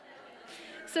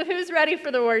So who's ready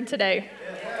for the word today?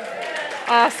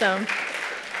 Awesome.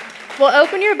 Well,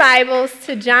 open your Bibles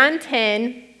to John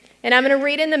 10, and I'm going to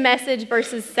read in the Message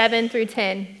verses 7 through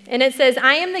 10. And it says,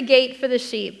 I am the gate for the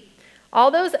sheep.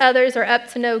 All those others are up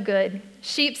to no good,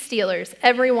 sheep stealers,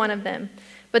 every one of them.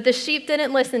 But the sheep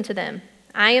didn't listen to them.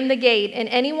 I am the gate, and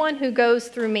anyone who goes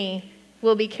through me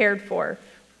will be cared for,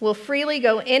 will freely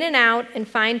go in and out and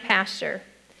find pasture.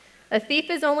 A thief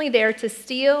is only there to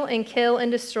steal and kill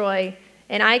and destroy,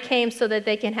 and I came so that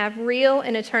they can have real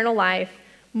and eternal life,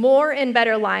 more and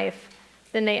better life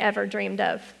than they ever dreamed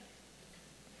of.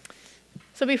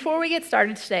 So before we get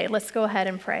started today, let's go ahead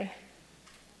and pray.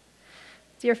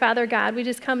 Dear Father God, we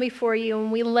just come before you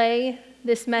and we lay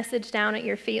this message down at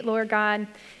your feet, Lord God,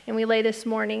 and we lay this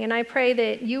morning. And I pray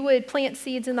that you would plant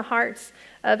seeds in the hearts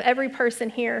of every person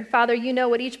here. Father, you know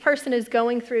what each person is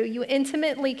going through. You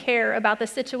intimately care about the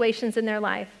situations in their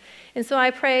life. And so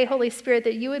I pray, Holy Spirit,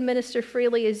 that you would minister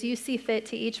freely as you see fit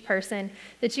to each person,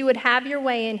 that you would have your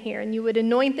way in here and you would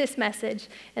anoint this message,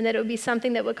 and that it would be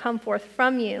something that would come forth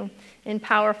from you in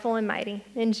powerful and mighty.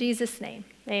 In Jesus' name,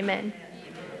 amen.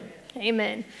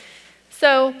 Amen.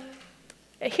 So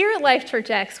here at Life Church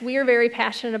X, we are very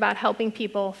passionate about helping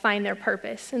people find their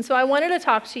purpose. And so I wanted to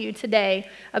talk to you today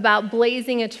about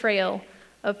blazing a trail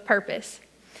of purpose.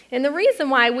 And the reason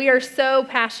why we are so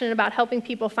passionate about helping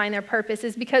people find their purpose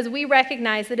is because we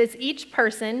recognize that it's each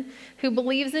person who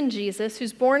believes in Jesus,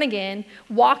 who's born again,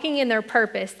 walking in their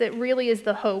purpose that really is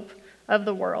the hope of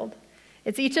the world.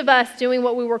 It's each of us doing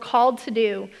what we were called to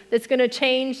do that's going to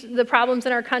change the problems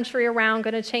in our country around,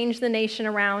 going to change the nation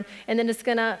around, and then it's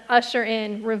going to usher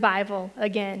in revival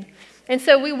again. And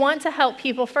so we want to help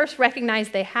people first recognize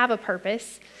they have a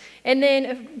purpose, and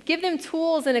then give them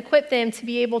tools and equip them to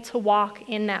be able to walk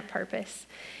in that purpose.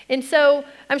 And so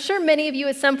I'm sure many of you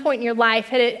at some point in your life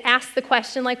had asked the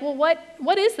question like, well,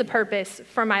 what is the purpose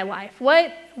for my life?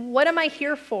 What am I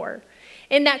here for?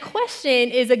 And that question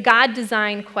is a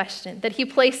God-designed question that he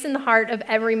placed in the heart of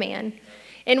every man.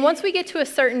 And once we get to a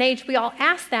certain age, we all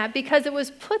ask that because it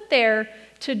was put there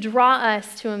to draw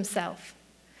us to himself.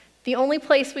 The only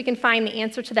place we can find the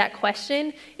answer to that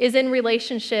question is in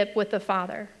relationship with the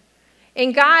Father.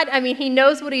 And God, he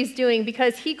knows what he's doing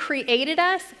because he created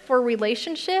us for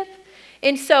relationship.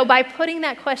 And so by putting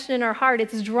that question in our heart,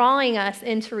 it's drawing us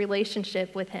into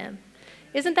relationship with him.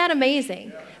 Isn't that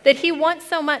amazing? That he wants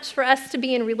so much for us to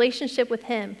be in relationship with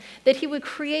him, that he would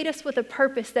create us with a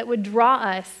purpose that would draw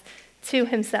us to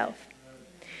himself.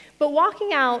 But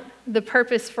walking out the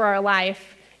purpose for our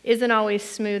life isn't always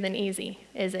smooth and easy,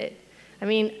 is it?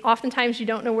 Oftentimes you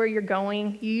don't know where you're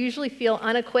going. You usually feel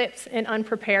unequipped and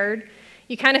unprepared.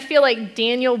 You kind of feel like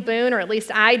Daniel Boone, or at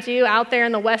least I do, out there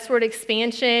in the westward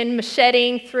expansion,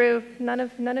 macheting through. None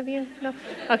of you? No?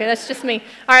 Okay, that's just me.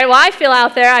 All right, well, I feel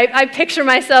out there. I picture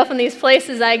myself in these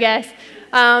places, I guess.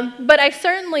 But I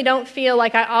certainly don't feel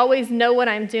like I always know what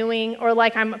I'm doing or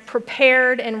like I'm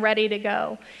prepared and ready to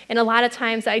go. And a lot of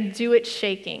times I do it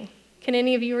shaking. Can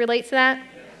any of you relate to that?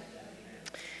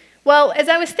 Well, as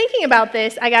I was thinking about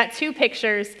this, I got two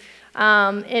pictures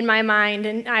in my mind,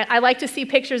 and I like to see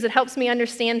pictures. It helps me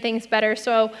understand things better,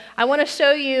 so I want to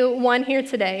show you one here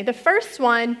today. The first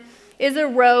one is a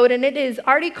road, and it is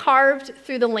already carved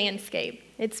through the landscape.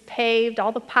 It's paved,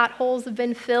 all the potholes have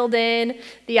been filled in,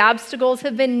 the obstacles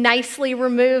have been nicely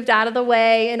removed out of the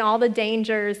way, and all the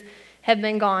dangers have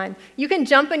been gone. You can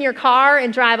jump in your car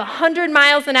and drive 100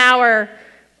 miles an hour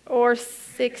or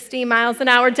 60 miles an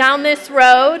hour down this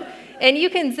road, and you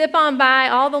can zip on by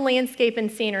all the landscape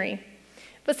and scenery.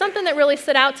 But something that really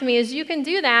stood out to me is you can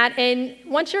do that, and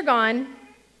once you're gone,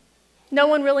 no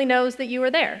one really knows that you were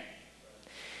there.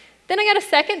 Then I got a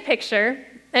second picture,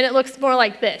 and it looks more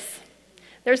like this.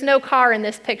 There's no car in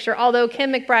this picture, although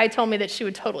Kim McBride told me that she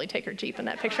would totally take her Jeep in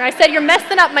that picture. I said, you're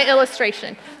messing up my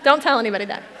illustration. Don't tell anybody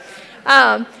that.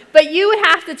 But you would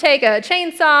have to take a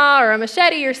chainsaw or a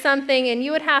machete or something, and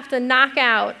you would have to knock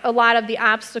out a lot of the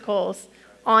obstacles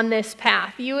on this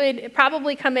path. You would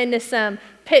probably come into some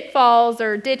pitfalls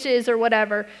or ditches or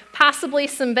whatever, possibly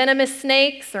some venomous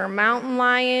snakes or mountain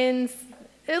lions,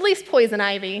 at least poison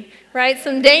ivy, right?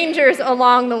 Some dangers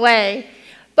along the way.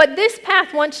 But this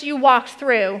path, once you walked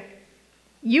through,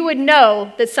 you would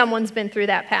know that someone's been through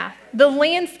that path. The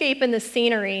landscape and the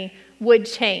scenery would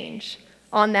change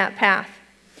on that path.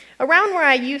 Around where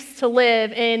I used to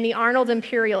live in the Arnold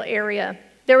Imperial area,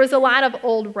 there was a lot of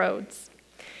old roads.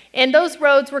 And those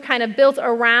roads were kind of built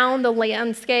around the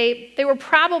landscape. They were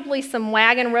probably some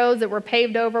wagon roads that were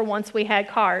paved over once we had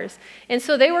cars. And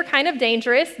so they were kind of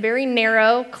dangerous, very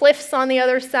narrow, cliffs on the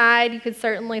other side. You could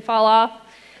certainly fall off.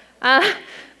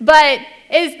 But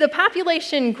as the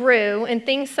population grew and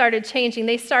things started changing,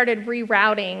 they started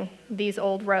rerouting these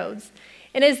old roads.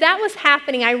 And as that was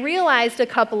happening, I realized a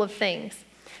couple of things.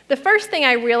 The first thing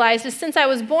I realized is since I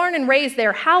was born and raised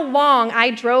there, how long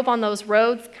I drove on those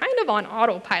roads kind of on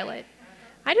autopilot.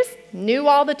 I just knew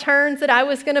all the turns that I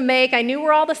was going to make. I knew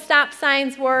where all the stop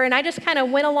signs were, and I just kind of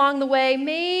went along the way,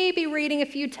 maybe reading a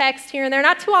few texts here and there,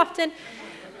 not too often,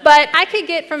 but I could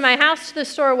get from my house to the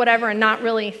store or whatever and not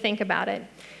really think about it.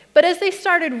 But as they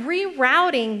started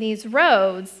rerouting these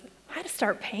roads, I had to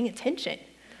start paying attention.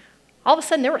 All of a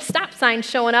sudden, there were stop signs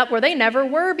showing up where they never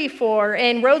were before,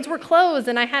 and roads were closed,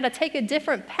 and I had to take a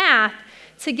different path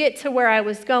to get to where I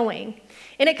was going.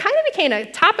 And it kind of became a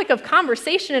topic of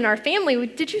conversation in our family.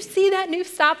 Did you see that new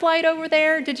stoplight over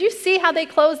there? Did you see how they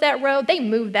closed that road? They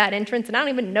moved that entrance, and I don't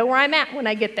even know where I'm at when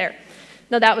I get there.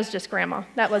 No, that was just Grandma.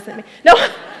 That wasn't me. No,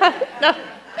 no.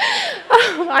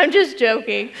 I'm just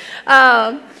joking.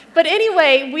 But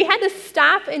anyway, we had to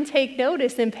stop and take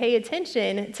notice and pay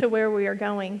attention to where we are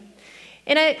going.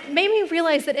 And it made me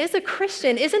realize that as a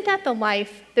Christian, isn't that the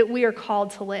life that we are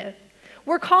called to live?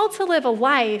 We're called to live a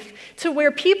life to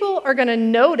where people are going to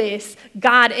notice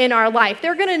God in our life.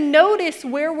 They're going to notice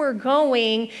where we're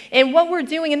going and what we're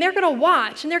doing, and they're going to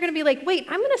watch, and they're going to be like, wait,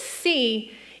 I'm going to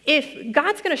see if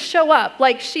God's going to show up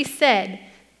like she said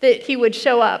that he would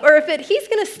show up, or if he's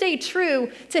going to stay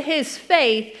true to his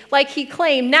faith like he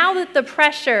claimed now that the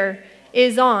pressure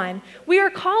is on. We are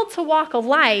called to walk a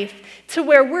life to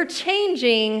where we're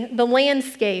changing the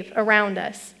landscape around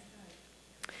us.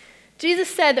 Jesus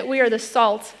said that we are the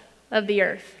salt of the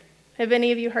earth. Have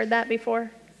any of you heard that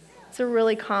before? It's a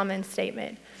really common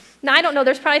statement. Now, I don't know,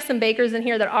 there's probably some bakers in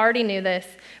here that already knew this,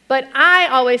 but I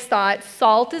always thought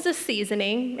salt is a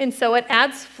seasoning, and so it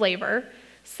adds flavor.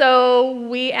 So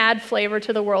we add flavor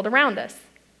to the world around us.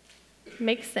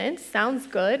 Makes sense, sounds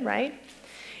good, right?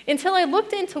 Until I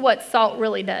looked into what salt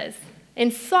really does.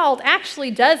 And salt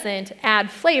actually doesn't add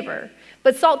flavor,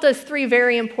 but salt does three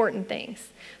very important things.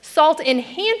 Salt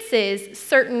enhances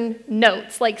certain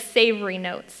notes, like savory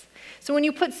notes. So when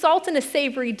you put salt in a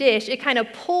savory dish, it kind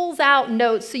of pulls out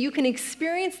notes so you can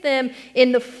experience them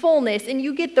in the fullness, and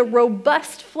you get the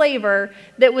robust flavor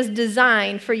that was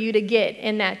designed for you to get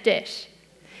in that dish.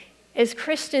 As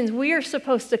Christians, we are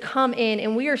supposed to come in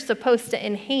and we are supposed to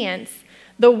enhance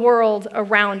the world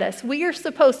around us. We are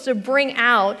supposed to bring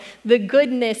out the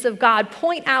goodness of God,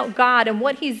 point out God and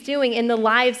what he's doing in the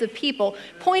lives of people,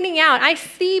 pointing out, I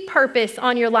see purpose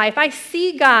on your life. I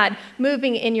see God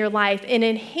moving in your life, and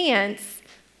enhance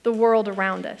the world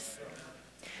around us.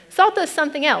 Salt does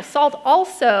something else. Salt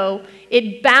also,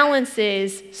 it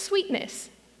balances sweetness.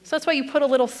 So that's why you put a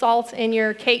little salt in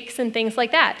your cakes and things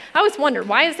like that. I always wonder,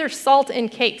 why is there salt in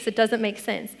cakes? It doesn't make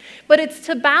sense. But it's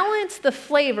to balance the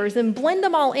flavors and blend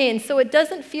them all in so it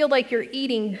doesn't feel like you're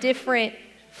eating different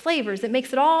flavors. It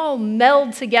makes it all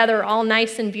meld together, all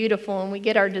nice and beautiful, and we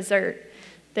get our dessert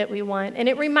that we want. And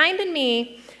it reminded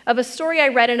me of a story I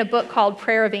read in a book called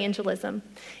Prayer Evangelism.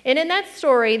 And in that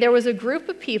story, there was a group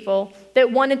of people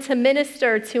that wanted to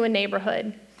minister to a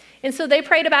neighborhood. And so they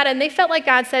prayed about it, and they felt like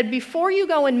God said, before you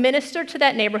go and minister to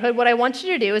that neighborhood, what I want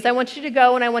you to do is I want you to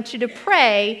go and I want you to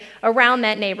pray around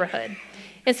that neighborhood.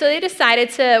 And so they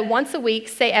decided to, once a week,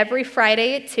 say every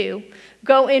Friday at 2,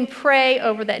 go and pray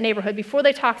over that neighborhood before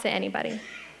they talk to anybody.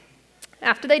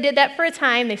 After they did that for a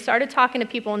time, they started talking to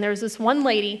people, and there was this one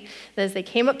lady that as they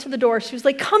came up to the door, she was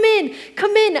like, come in,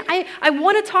 I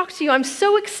want to talk to you, I'm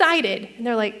so excited. And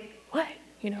they're like, what?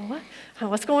 You know what?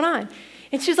 What's going on?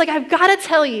 And she was like, I've got to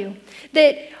tell you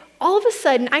that all of a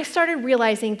sudden I started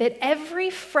realizing that every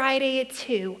Friday at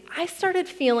 2, I started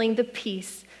feeling the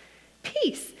peace.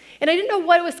 And I didn't know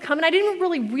what was coming. I didn't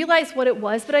really realize what it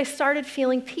was, but I started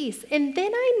feeling peace. And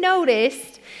then I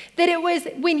noticed that it was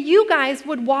when you guys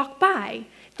would walk by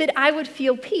that I would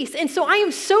feel peace. And so I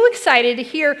am so excited to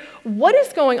hear what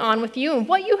is going on with you and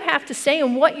what you have to say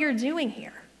and what you're doing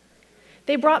here.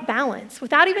 They brought balance.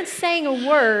 Without even saying a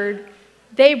word,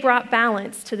 they brought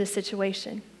balance to the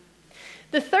situation.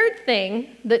 The third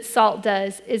thing that salt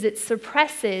does is it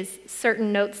suppresses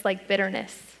certain notes like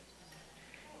bitterness.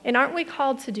 And aren't we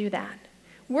called to do that?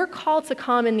 We're called to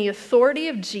come in the authority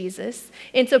of Jesus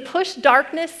and to push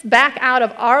darkness back out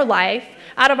of our life,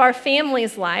 out of our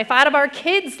family's life, out of our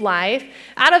kids' life,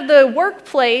 out of the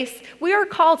workplace. We are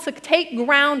called to take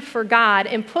ground for God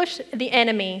and push the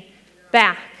enemy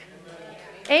back.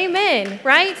 Amen,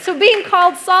 right? So being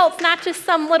called salt's not just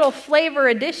some little flavor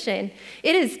addition.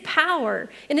 It is power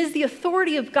and is the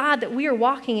authority of God that we are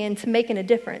walking in to making a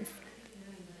difference.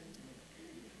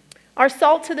 Our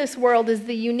salt to this world is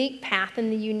the unique path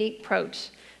and the unique approach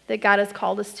that God has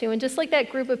called us to. And just like that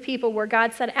group of people where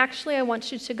God said, actually, I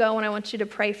want you to go and I want you to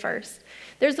pray first.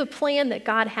 There's a plan that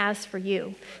God has for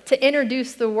you to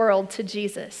introduce the world to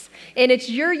Jesus. And it's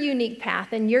your unique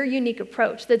path and your unique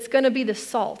approach that's going to be the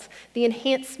salt, the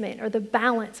enhancement, or the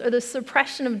balance, or the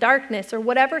suppression of darkness, or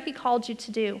whatever he called you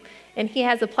to do. And he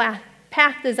has a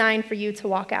path designed for you to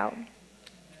walk out.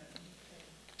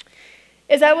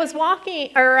 As I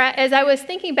was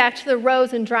thinking back to the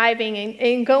roads and driving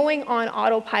and going on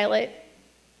autopilot,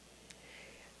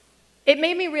 it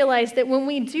made me realize that when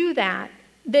we do that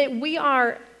we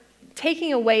are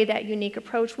taking away that unique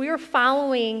approach. We are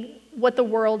following what the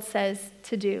world says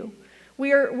to do.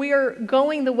 We are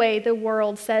going the way the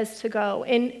world says to go.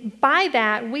 And by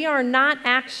that, we are not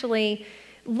actually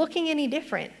looking any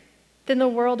different than the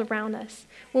world around us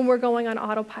when we're going on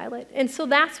autopilot. And so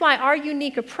that's why our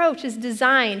unique approach is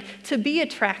designed to be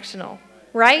attractional,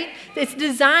 right? It's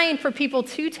designed for people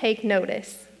to take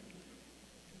notice.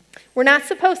 We're not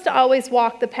supposed to always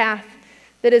walk the path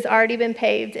that has already been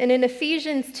paved. And in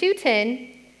Ephesians 2:10,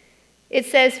 it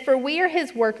says, "For we are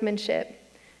his workmanship,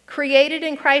 created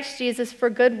in Christ Jesus for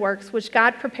good works, which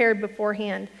God prepared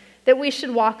beforehand, that we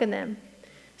should walk in them."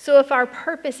 So if our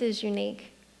purpose is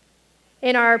unique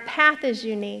and our path is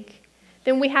unique,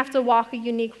 then we have to walk a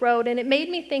unique road. And it made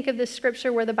me think of this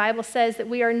scripture where the Bible says that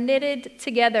we are knitted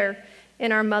together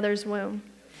in our mother's womb.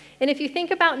 And if you think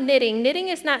about knitting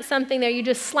is not something that you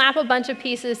just slap a bunch of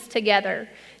pieces together.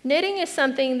 Knitting is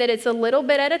something that it's a little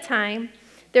bit at a time.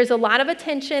 There's a lot of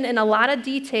attention and a lot of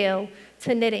detail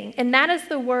to knitting. And that is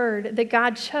the word that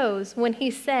God chose when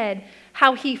he said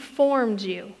how he formed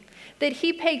you, that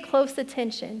he paid close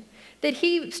attention, that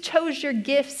he chose your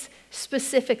gifts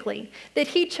specifically, that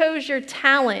he chose your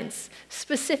talents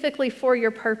specifically for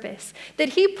your purpose, that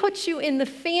he put you in the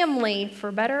family, for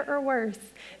better or worse,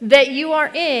 that you are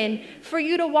in for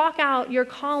you to walk out your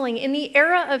calling in the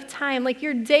era of time. Like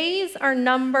your days are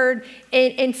numbered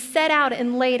and set out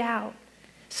and laid out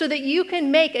so that you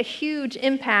can make a huge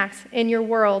impact in your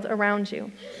world around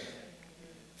you.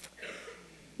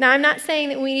 Now, I'm not saying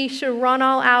that we should run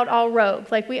all out, all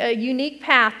rogue, like a unique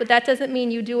path, but that doesn't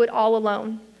mean you do it all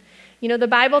alone. You know, the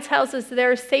Bible tells us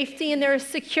there is safety and there is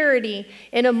security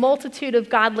in a multitude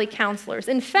of godly counselors.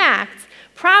 In fact,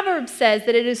 Proverbs says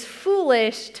that it is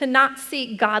foolish to not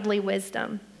seek godly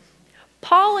wisdom.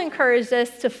 Paul encouraged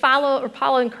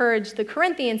the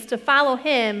Corinthians to follow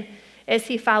him as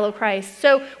he followed Christ.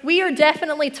 So we are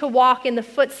definitely to walk in the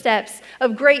footsteps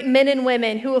of great men and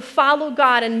women who have followed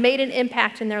God and made an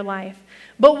impact in their life.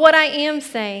 But what I am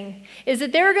saying is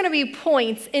that there are going to be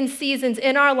points and seasons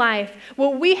in our life where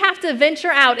we have to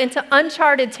venture out into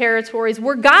uncharted territories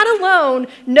where God alone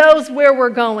knows where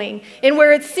we're going and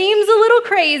where it seems a little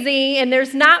crazy and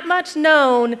there's not much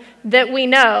known that we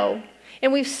know.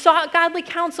 And we've sought godly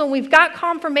counsel and we've got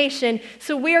confirmation,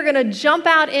 so we are going to jump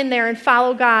out in there and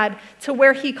follow God to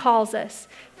where he calls us,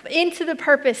 into the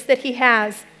purpose that he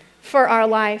has for our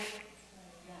life.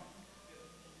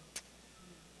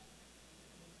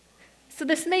 So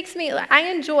this makes me, I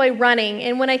enjoy running,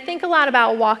 and when I think a lot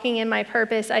about walking in my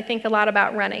purpose, I think a lot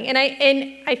about running. And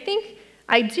I think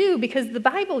I do because the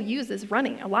Bible uses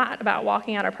running a lot about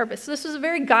walking out our purpose. So this was a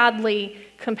very godly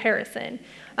comparison.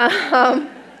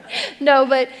 No,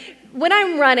 but when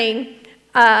I'm running,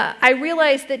 I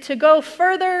realize that to go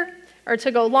further or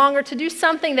to go longer, to do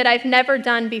something that I've never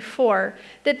done before,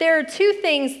 that there are two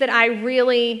things that I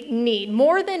really need.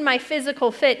 More than my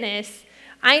physical fitness,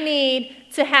 I need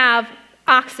to have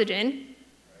oxygen,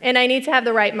 and I need to have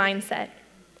the right mindset.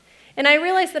 And I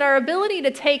realized that our ability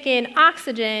to take in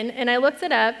oxygen, and I looked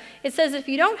it up, it says if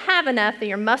you don't have enough, that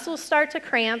your muscles start to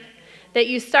cramp, that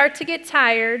you start to get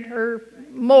tired, or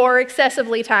more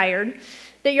excessively tired,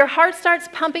 that your heart starts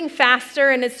pumping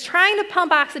faster, and it's trying to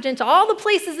pump oxygen to all the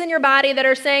places in your body that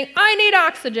are saying, I need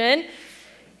oxygen,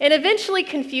 and eventually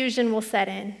confusion will set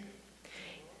in.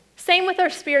 Same with our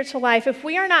spiritual life. If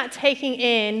we are not taking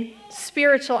in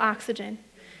spiritual oxygen,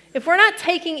 if we're not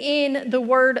taking in the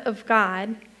Word of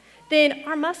God, then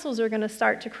our muscles are going to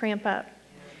start to cramp up.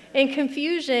 And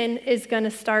confusion is going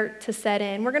to start to set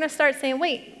in. We're going to start saying,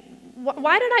 wait,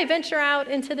 why did I venture out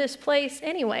into this place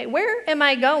anyway? Where am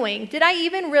I going? Did I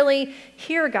even really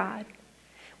hear God?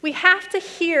 We have to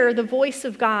hear the voice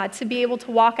of God to be able to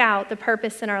walk out the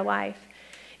purpose in our life.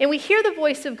 And we hear the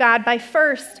voice of God by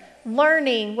first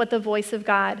learning what the voice of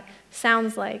God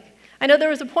sounds like. I know there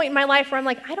was a point in my life where I'm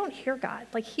like, I don't hear God.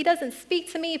 Like, he doesn't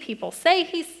speak to me. People say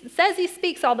he says he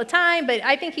speaks all the time, but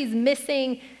I think he's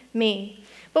missing me.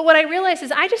 But what I realized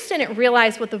is I just didn't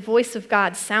realize what the voice of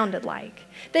God sounded like.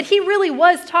 That he really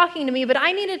was talking to me, but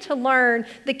I needed to learn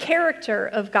the character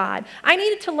of God. I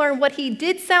needed to learn what he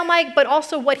did sound like, but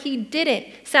also what he didn't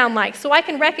sound like, so I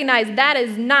can recognize that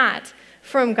is not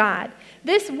from God.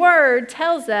 This word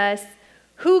tells us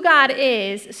who God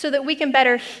is so that we can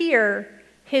better hear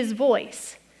his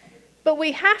voice. But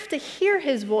we have to hear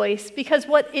his voice because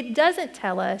what it doesn't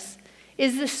tell us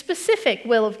is the specific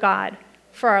will of God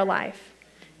for our life.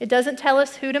 It doesn't tell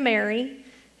us who to marry.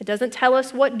 It doesn't tell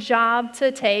us what job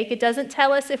to take. It doesn't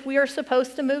tell us if we are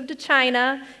supposed to move to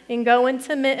China and go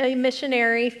into a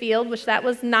missionary field, which that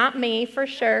was not me for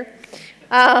sure.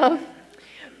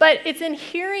 But it's in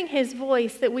hearing his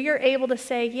voice that we are able to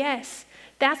say, yes,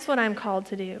 that's what I'm called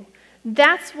to do.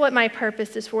 That's what my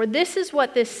purpose is for. This is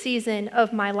what this season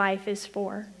of my life is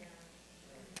for.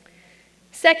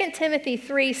 2 Timothy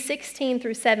 3:16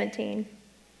 through 17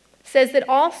 says that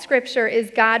all scripture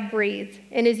is God-breathed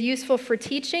and is useful for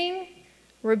teaching,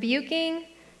 rebuking,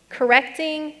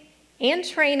 correcting, and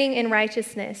training in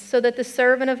righteousness, so that the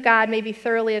servant of God may be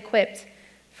thoroughly equipped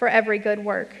for every good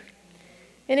work.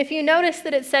 And if you notice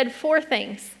that it said 4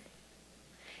 things.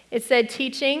 It said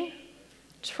teaching,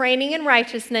 training in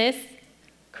righteousness,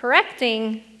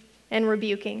 correcting, and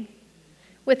rebuking.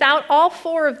 Without all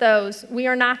 4 of those, we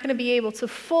are not going to be able to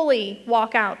fully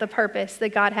walk out the purpose that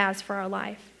God has for our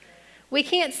life. We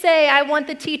can't say, I want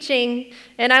the teaching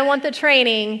and I want the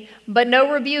training, but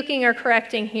no rebuking or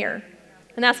correcting here.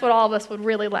 And that's what all of us would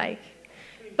really like.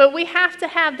 But we have to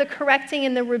have the correcting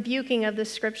and the rebuking of the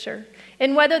scripture.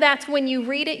 And whether that's when you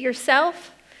read it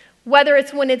yourself, whether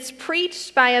it's when it's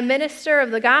preached by a minister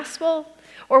of the gospel,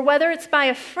 or whether it's by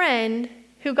a friend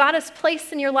who God has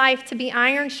placed in your life to be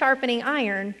iron sharpening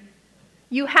iron,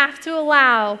 you have to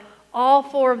allow all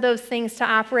 4 of those things to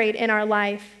operate in our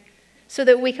life so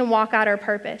that we can walk out our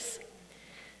purpose.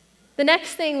 The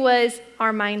next thing was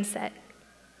our mindset.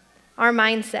 Our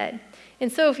mindset.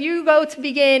 And so if you go to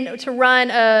begin to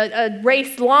run a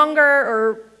race longer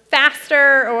or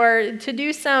faster or to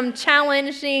do some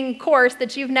challenging course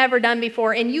that you've never done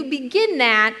before, and you begin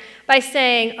that by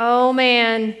saying, oh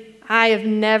man, I have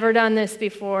never done this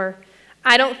before.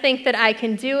 I don't think that I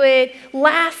can do it.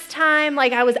 Last time,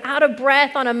 I was out of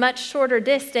breath on a much shorter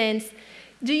distance.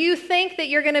 Do you think that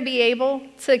you're going to be able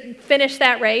to finish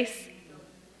that race?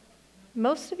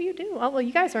 Most of you do. Oh, well,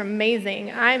 you guys are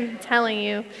amazing. I'm telling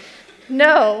you.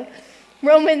 No.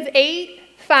 Romans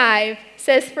 8:5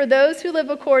 says, for those who live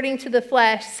according to the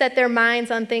flesh set their minds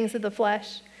on things of the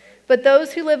flesh, but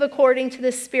those who live according to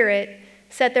the Spirit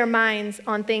set their minds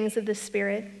on things of the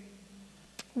Spirit.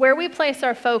 Where we place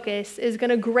our focus is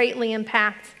going to greatly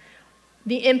impact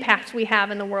the impact we have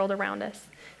in the world around us.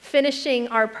 Finishing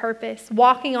our purpose,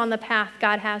 walking on the path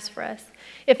God has for us.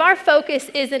 If our focus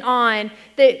isn't on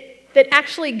that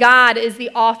actually God is the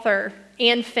author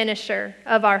and finisher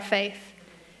of our faith,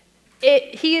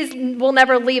 will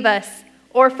never leave us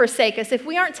or forsake us. If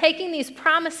we aren't taking these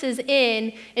promises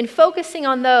in and focusing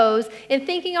on those and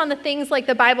thinking on the things like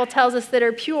the Bible tells us that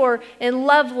are pure and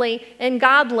lovely and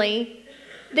godly,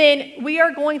 then we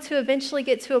are going to eventually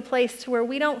get to a place to where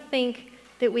we don't think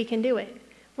that we can do it.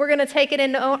 We're going to take it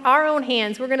into our own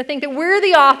hands. We're going to think that we're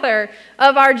the author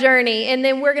of our journey. And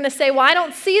then we're going to say, well, I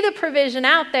don't see the provision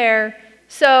out there,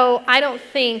 so I don't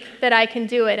think that I can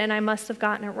do it, and I must have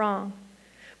gotten it wrong.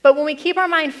 But when we keep our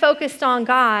mind focused on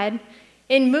God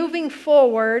and moving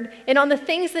forward and on the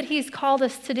things that he's called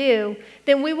us to do,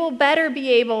 then we will better be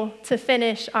able to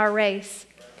finish our race.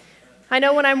 I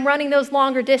know when I'm running those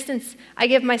longer distance, I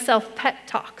give myself pep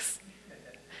talks.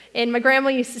 And my grandma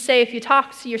used to say, if you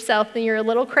talk to yourself, then you're a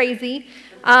little crazy.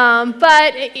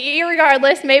 But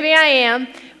irregardless, maybe I am.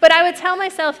 But I would tell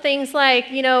myself things like,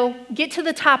 get to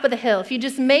the top of the hill. If you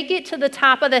just make it to the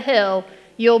top of the hill,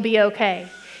 you'll be okay.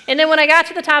 And then when I got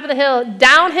to the top of the hill,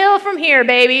 downhill from here,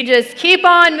 baby. Just keep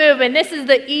on moving. This is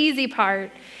the easy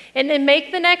part. And then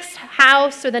make the next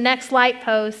house or the next light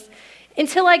post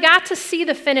until I got to see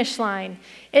the finish line.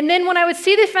 And then when I would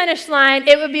see the finish line,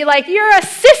 it would be like, you're a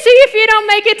sissy if you don't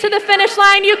make it to the finish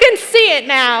line. You can see it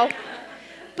now.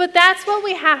 But that's what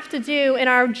we have to do in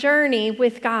our journey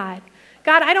with God.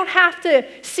 God, I don't have to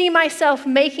see myself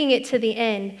making it to the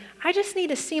end. I just need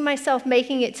to see myself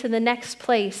making it to the next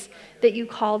place that you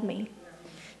called me.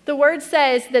 The word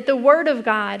says that the word of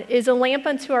God is a lamp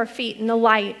unto our feet and a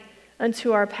light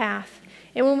unto our path.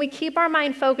 And when we keep our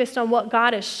mind focused on what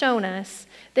God has shown us,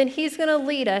 then he's going to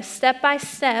lead us step by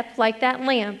step, like that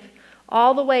lamp,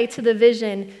 all the way to the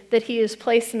vision that he has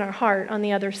placed in our heart on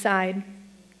the other side.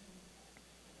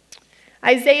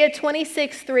 Isaiah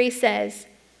 26:3 says,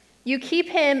 you keep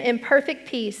him in perfect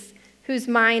peace, whose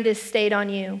mind is stayed on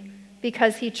you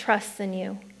because he trusts in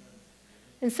you.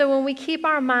 And so when we keep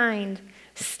our mind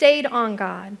stayed on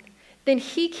God, then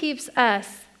he keeps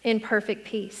us in perfect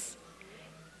peace.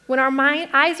 When our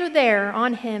eyes are there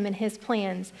on him and his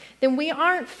plans, then we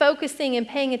aren't focusing and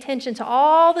paying attention to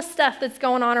all the stuff that's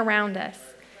going on around us.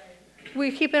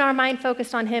 We're keeping our mind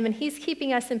focused on him, and he's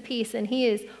keeping us in peace, and he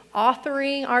is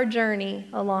authoring our journey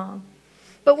along.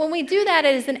 But when we do that,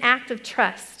 it is an act of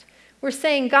trust. We're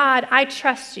saying, God, I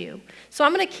trust you. So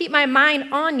I'm going to keep my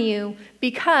mind on you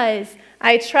because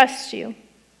I trust you.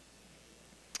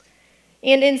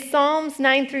 And in Psalms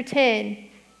 9 through 10,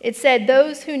 it said,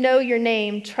 those who know your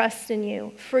name trust in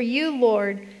you. For you,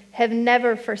 Lord, have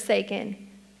never forsaken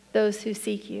those who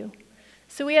seek you.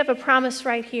 So we have a promise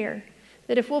right here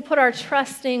that if we'll put our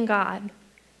trust in God,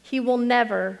 he will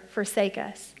never forsake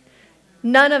us.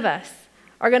 None of us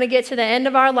are going to get to the end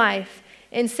of our life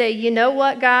and say, you know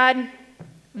what, God,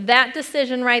 that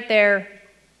decision right there,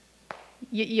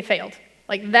 you failed.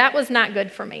 Like, that was not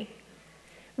good for me.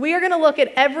 We are going to look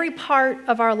at every part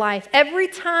of our life, every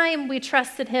time we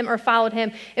trusted him or followed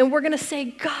him, and we're going to say,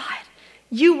 God,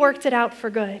 you worked it out for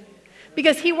good.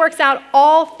 Because he works out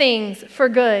all things for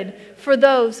good for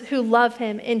those who love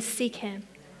him and seek him.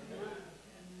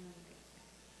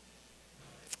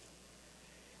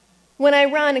 When I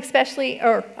run, especially,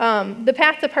 the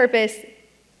path to purpose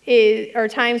are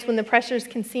times when the pressures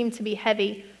can seem to be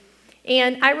heavy.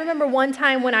 And I remember one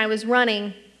time when I was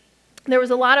running, there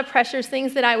was a lot of pressures,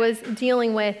 things that I was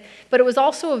dealing with, but it was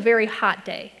also a very hot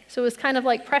day. So it was kind of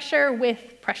like pressure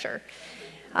with pressure.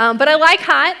 But I like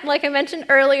hot, like I mentioned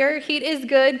earlier. Heat is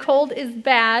good, cold is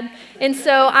bad. And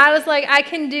so I was like, I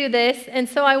can do this. And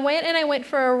so I went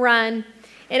for a run.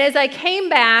 And as I came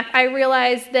back, I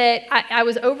realized that I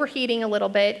was overheating a little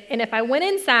bit. And if I went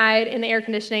inside in the air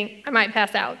conditioning, I might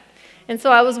pass out. And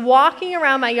so I was walking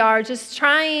around my yard just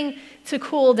trying to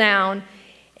cool down.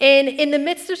 And in the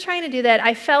midst of trying to do that,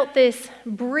 I felt this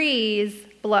breeze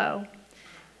blow.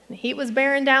 The heat was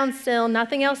bearing down still.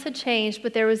 Nothing else had changed,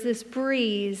 but there was this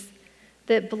breeze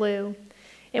that blew.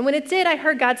 And when it did, I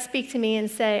heard God speak to me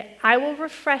and say, I will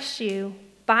refresh you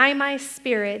by my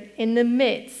Spirit in the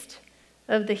midst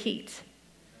of the heat.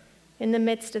 In the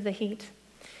midst of the heat.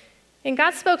 And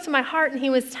God spoke to my heart, and he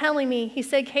was telling me, he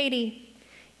said, Katie,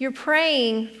 you're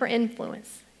praying for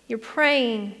influence. You're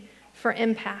praying for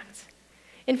impact.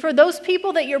 And for those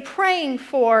people that you're praying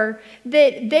for,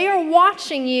 that they are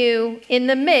watching you in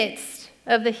the midst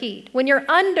of the heat. When you're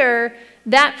under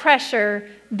that pressure,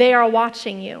 they are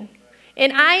watching you.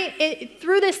 And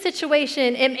through this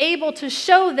situation, am able to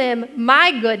show them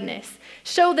my goodness,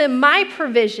 show them my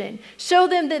provision, show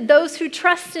them that those who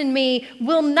trust in me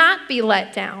will not be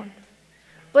let down.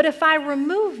 But if I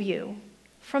remove you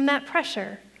from that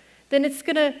pressure, then it's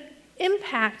going to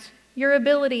impact your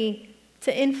ability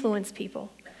to influence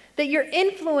people. That your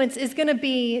influence is going to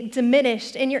be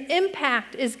diminished and your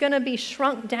impact is going to be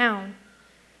shrunk down.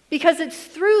 Because it's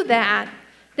through that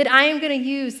I am going to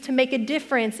use to make a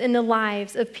difference in the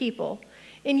lives of people.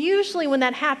 And usually when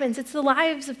that happens, it's the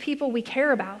lives of people we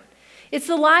care about. It's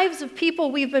the lives of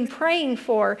people we've been praying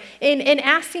for and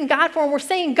asking God for. And we're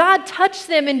saying, God, touch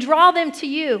them and draw them to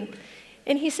you.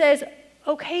 And he says,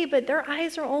 okay, but their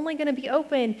eyes are only going to be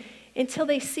open until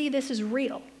they see this is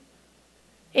real.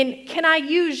 And can I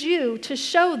use you to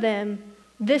show them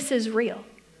this is real?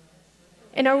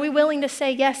 And are we willing to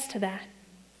say yes to that?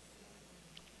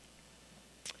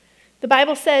 The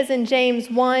Bible says in James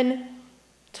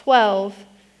 1:12,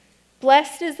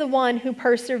 blessed is the one who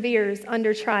perseveres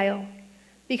under trial,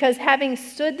 because having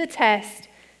stood the test,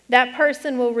 that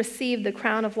person will receive the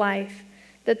crown of life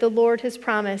that the Lord has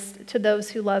promised to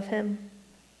those who love him.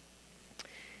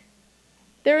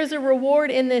 There is a reward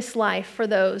in this life for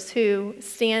those who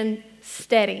stand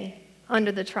steady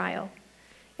under the trial.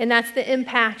 And that's the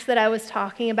impact that I was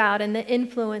talking about and the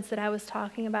influence that I was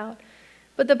talking about.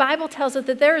 But the Bible tells us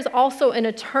that there is also an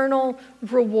eternal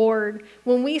reward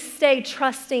when we stay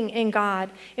trusting in God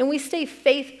and we stay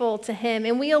faithful to him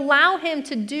and we allow him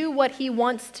to do what he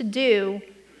wants to do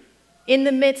in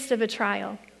the midst of a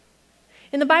trial.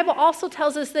 And the Bible also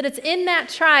tells us that it's in that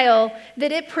trial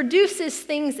that it produces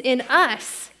things in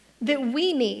us that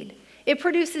we need. It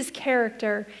produces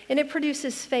character and it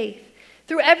produces faith.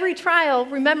 Through every trial,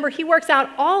 remember, he works out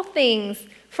all things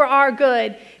for our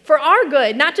good,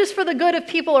 not just for the good of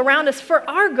people around us, for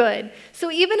our good.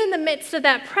 So even in the midst of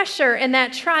that pressure and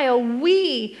that trial,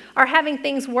 we are having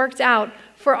things worked out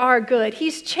for our good.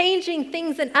 He's changing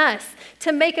things in us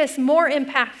to make us more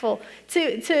impactful,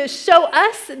 to show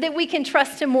us that we can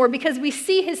trust him more because we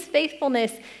see his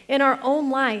faithfulness in our own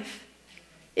life.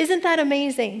 Isn't that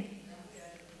amazing?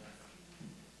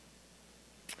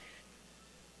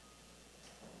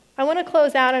 I want to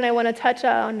close out and I want to touch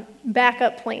on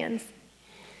backup plans.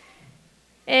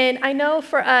 And I know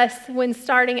for us, when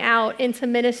starting out into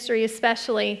ministry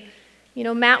especially,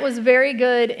 Matt was very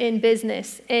good in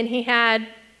business, and he had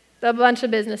a bunch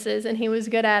of businesses, and he was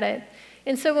good at it.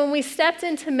 And so when we stepped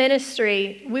into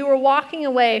ministry, we were walking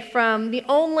away from the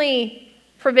only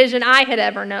provision I had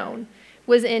ever known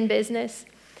was in business.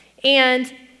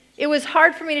 And it was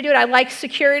hard for me to do it. I like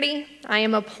security. I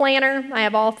am a planner. I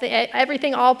have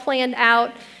everything all planned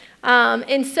out.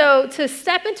 And so to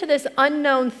step into this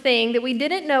unknown thing that we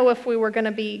didn't know if we were going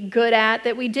to be good at,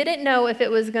 that we didn't know if it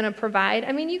was going to provide.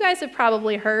 I mean, you guys have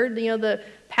probably heard, the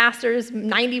pastors,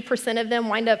 90% of them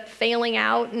wind up failing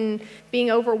out and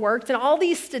being overworked, and all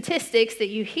these statistics that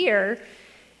you hear.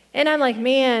 And I'm like,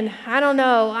 man, I don't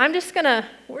know.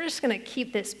 We're just going to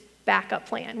keep this backup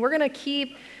plan. We're going to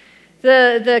keep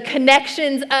the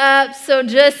connections up, so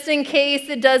just in case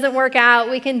it doesn't work out,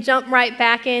 we can jump right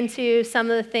back into some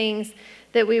of the things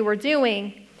that we were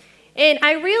doing. And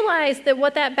I realized that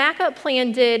what that backup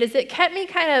plan did is it kept me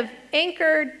kind of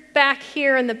anchored back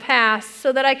here in the past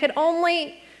so that I could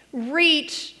only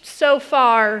reach so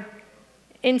far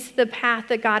into the path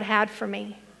that God had for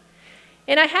me.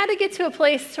 And I had to get to a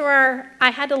place to where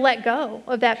I had to let go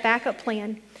of that backup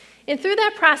plan. And through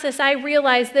that process, I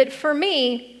realized that for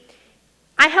me,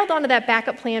 I held on to that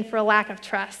backup plan for a lack of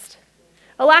trust.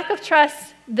 A lack of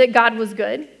trust that God was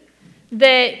good,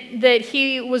 that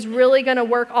he was really going to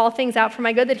work all things out for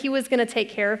my good, that he was going to take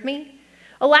care of me.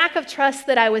 A lack of trust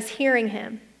that I was hearing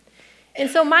him. And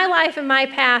so my life and my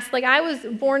past, I was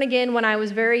born again when I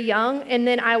was very young, and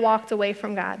then I walked away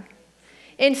from God.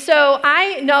 And so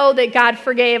I know that God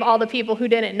forgave all the people who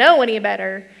didn't know any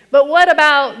better, but what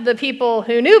about the people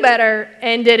who knew better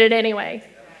and did it anyway?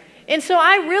 And so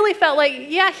I really felt like,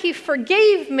 yeah, he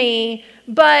forgave me,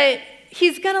 but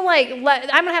he's going to I'm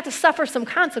going to have to suffer some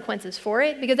consequences for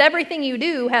it, because everything you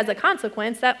do has a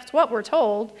consequence. That's what we're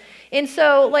told. And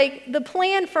so the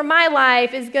plan for my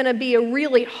life is going to be a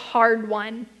really hard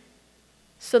one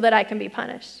so that I can be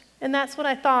punished. And that's what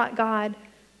I thought God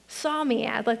saw me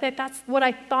as. That's what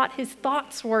I thought his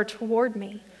thoughts were toward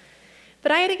me.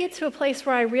 But I had to get to a place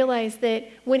where I realized that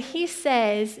when he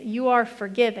says you are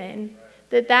forgiven,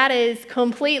 that is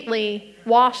completely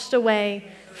washed away,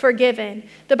 forgiven.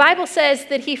 The Bible says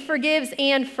that he forgives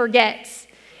and forgets.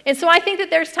 And so I think that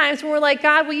there's times when we're like,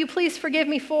 God, will you please forgive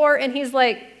me for? And he's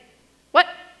like, what?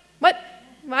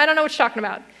 I don't know what you're talking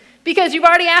about. Because you've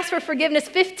already asked for forgiveness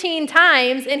 15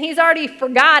 times, and he's already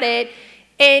forgot it,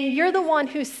 and you're the one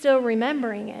who's still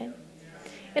remembering it.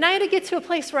 And I had to get to a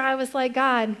place where I was like,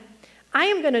 God, I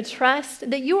am going to trust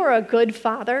that you are a good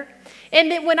father,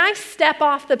 and that when I step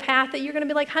off the path, that you're going to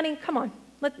be like, honey, come on,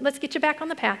 let's get you back on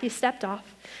the path. You stepped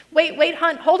off. Wait,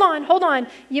 hon, hold on.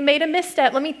 You made a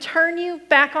misstep. Let me turn you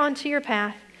back onto your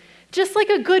path, just like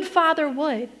a good father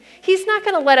would. He's not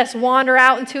going to let us wander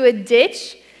out into a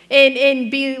ditch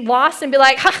and be lost and be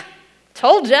like, ha,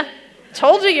 told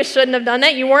you shouldn't have done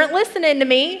that. You weren't listening to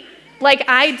me, like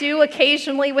I do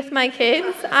occasionally with my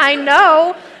kids. I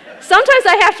know. Sometimes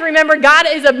I have to remember God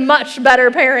is a much better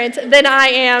parent than I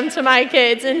am to my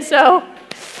kids. And so,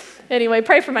 anyway,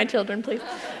 pray for my children, please.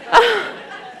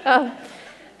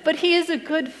 But he is a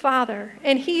good father,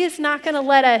 and he is not going to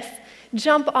let us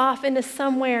jump off into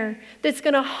somewhere that's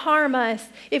going to harm us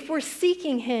if we're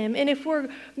seeking him and if we're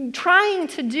trying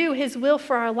to do his will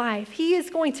for our life. He is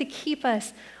going to keep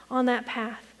us on that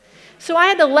path. So I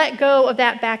had to let go of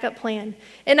that backup plan.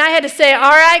 And I had to say, all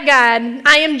right, God,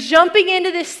 I am jumping into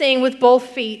this thing with both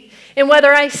feet. And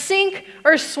whether I sink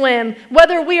or swim,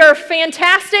 whether we are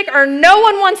fantastic or no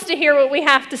one wants to hear what we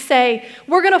have to say,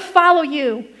 we're going to follow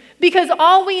you. Because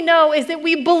all we know is that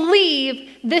we believe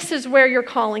this is where you're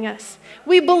calling us.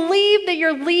 We believe that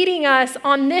you're leading us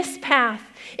on this path.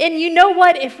 And you know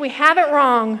what? If we have it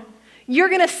wrong, you're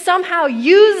going to somehow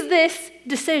use this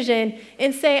decision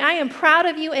and say, I am proud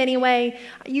of you anyway.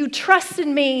 You trusted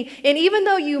me. And even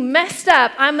though you messed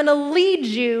up, I'm going to lead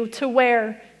you to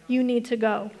where you need to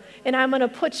go. And I'm going to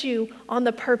put you on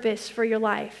the purpose for your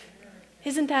life.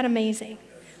 Isn't that amazing?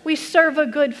 We serve a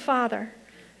good father.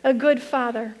 A good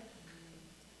father.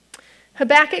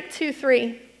 Habakkuk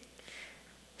 2:3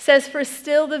 says, for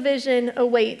still the vision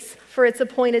awaits for its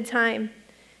appointed time.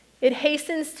 It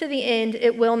hastens to the end,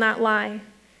 it will not lie.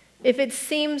 If it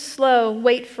seems slow,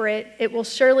 wait for it. It will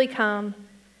surely come.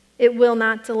 It will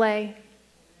not delay.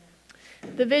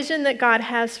 The vision that God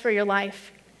has for your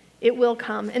life, it will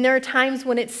come. And there are times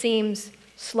when it seems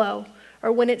slow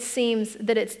or when it seems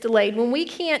that it's delayed. When we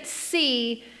can't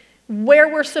see where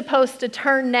we're supposed to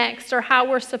turn next or how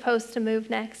we're supposed to move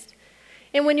next.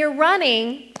 And when you're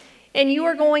running and you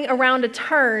are going around a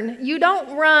turn, you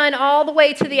don't run all the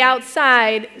way to the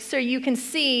outside so you can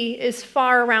see as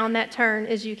far around that turn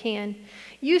as you can.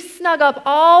 You snug up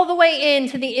all the way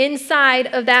into the inside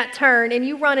of that turn, and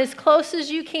you run as close as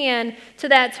you can to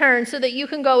that turn so that you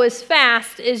can go as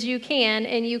fast as you can,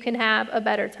 and you can have a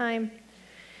better time.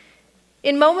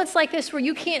 In moments like this where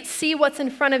you can't see what's in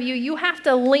front of you, you have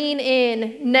to lean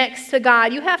in next to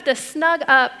God. You have to snug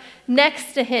up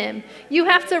next to Him. You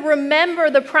have to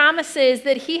remember the promises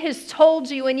that He has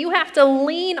told you, and you have to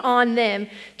lean on them,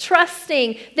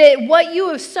 trusting that what you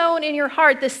have sown in your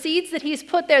heart, the seeds that He's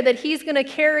put there, that He's going to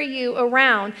carry you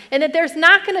around, and that there's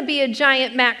not going to be a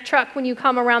giant Mack truck when you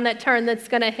come around that turn that's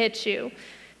going to hit you,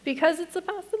 because it's a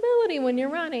possibility when you're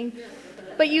running.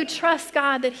 But you trust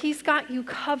God that He's got you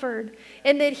covered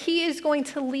and that He is going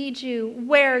to lead you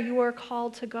where you are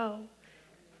called to go.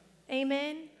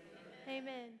 Amen?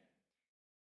 Amen.